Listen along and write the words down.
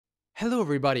Hello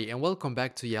everybody and welcome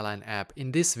back to Yalan app.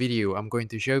 In this video, I'm going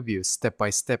to show you step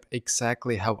by step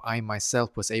exactly how I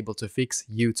myself was able to fix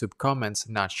YouTube comments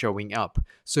not showing up.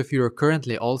 So if you're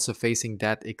currently also facing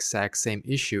that exact same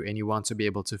issue and you want to be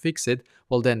able to fix it,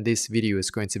 well then this video is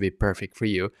going to be perfect for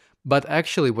you. But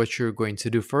actually what you're going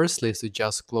to do firstly is to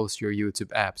just close your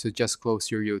YouTube app. So just close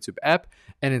your YouTube app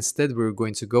and instead we're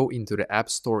going to go into the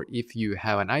App Store if you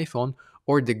have an iPhone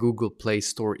or the Google Play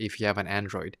Store if you have an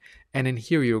Android. And in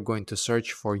here, you're going to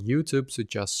search for YouTube. So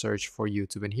just search for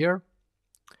YouTube in here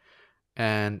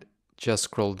and just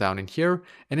scroll down in here.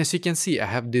 And as you can see, I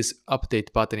have this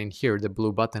update button in here, the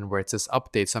blue button where it says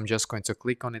update. So I'm just going to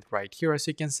click on it right here, as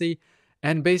you can see.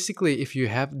 And basically, if you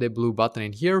have the blue button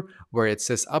in here where it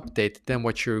says update, then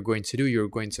what you're going to do, you're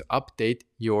going to update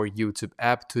your YouTube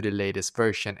app to the latest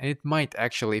version. And it might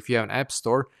actually, if you have an app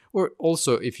store, or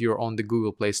also if you're on the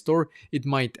Google Play Store, it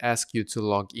might ask you to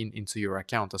log in into your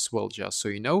account as well, just so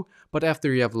you know. But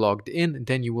after you have logged in,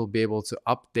 then you will be able to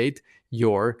update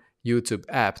your YouTube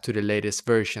app to the latest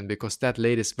version, because that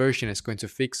latest version is going to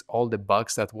fix all the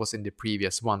bugs that was in the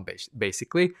previous one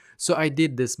basically. So I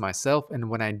did this myself, and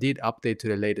when I did update to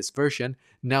the latest version,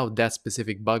 now that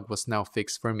specific bug was now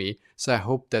fixed for me. So I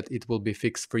hope that it will be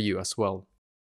fixed for you as well.